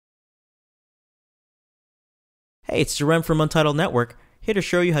Hey, it's Jerem from Untitled Network, here to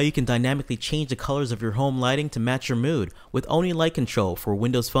show you how you can dynamically change the colors of your home lighting to match your mood with Oni Light Control for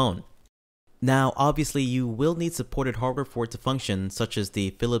Windows Phone. Now, obviously you will need supported hardware for it to function, such as the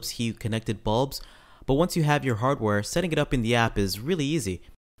Philips Hue Connected Bulbs, but once you have your hardware, setting it up in the app is really easy.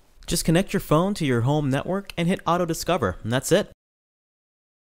 Just connect your phone to your home network and hit Auto Discover, and that's it.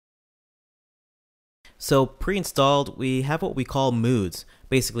 So pre-installed, we have what we call moods,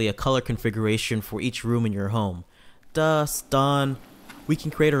 basically a color configuration for each room in your home. Done. We can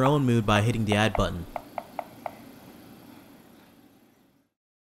create our own mood by hitting the Add button.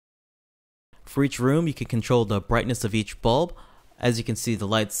 For each room, you can control the brightness of each bulb. As you can see, the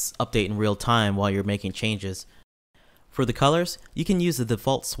lights update in real time while you're making changes. For the colors, you can use the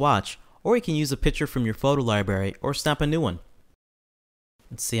default swatch, or you can use a picture from your photo library or snap a new one.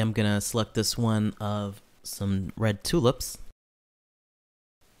 Let's see, I'm gonna select this one of some red tulips.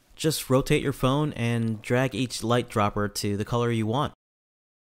 Just rotate your phone and drag each light dropper to the color you want.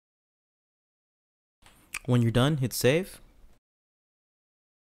 When you're done, hit save.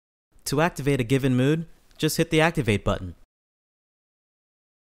 To activate a given mood, just hit the activate button.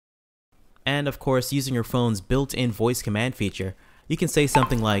 And of course, using your phone's built-in voice command feature, you can say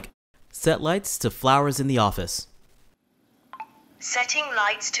something like, set lights to flowers in the office. Setting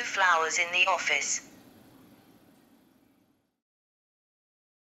lights to flowers in the office.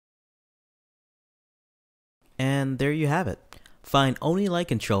 And there you have it. Find Oni Light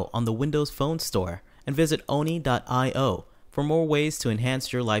Control on the Windows Phone Store and visit oni.io for more ways to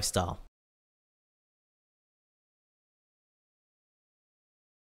enhance your lifestyle.